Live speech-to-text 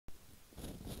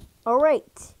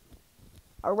Alright.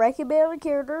 Our recommended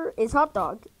character is Hot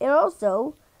Dog. And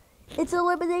also, it's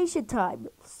elimination time.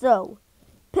 So,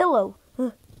 Pillow,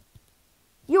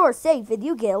 you are safe and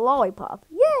you get a lollipop.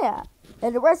 Yeah!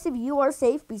 And the rest of you are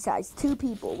safe besides two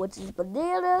people, which is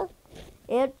Banana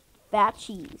and Fat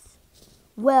Cheese.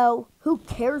 Well, who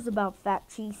cares about Fat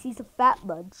Cheese? He's a fat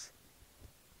munch.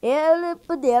 And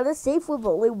Banana's safe with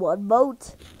only one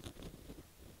vote.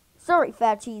 Sorry,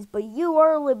 Fat Cheese, but you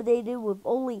are eliminated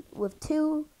with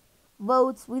 2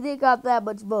 votes. We didn't got that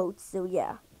much votes, so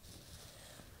yeah.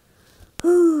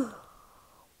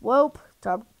 Well,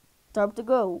 time to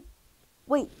go.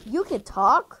 Wait, you can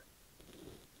talk?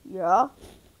 Yeah,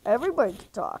 everybody can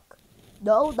talk.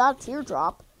 No, not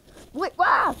Teardrop. Wait,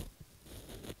 ah!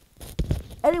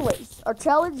 Anyways, our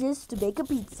challenge is to make a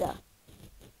pizza.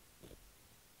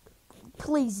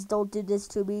 Please don't do this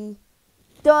to me.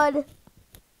 Done.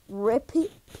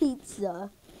 Repeat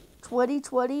pizza.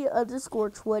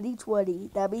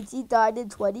 2020_2020. That means he died in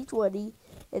 2020,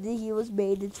 and then he was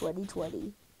made in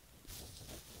 2020.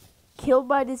 Killed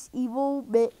by this evil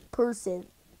person.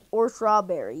 Or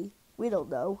Strawberry. We don't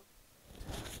know.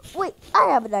 Wait, I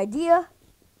have an idea.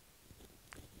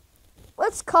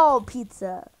 Let's call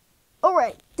pizza.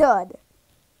 Alright, done.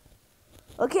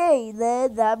 Okay,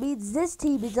 then that means this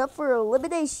team is up for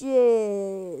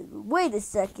elimination. Wait a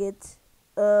second.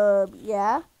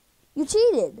 Yeah? You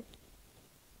cheated.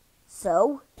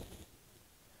 So?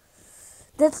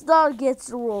 That's not against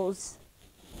the rules.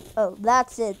 Oh,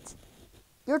 that's it.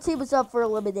 Your team is up for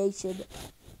elimination.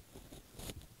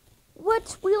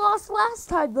 What? We lost last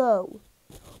time, though.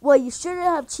 Well, you shouldn't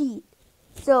have cheated.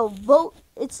 So, vote.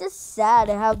 It's just sad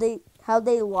how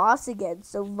they lost again.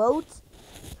 So, vote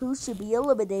who should be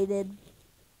eliminated.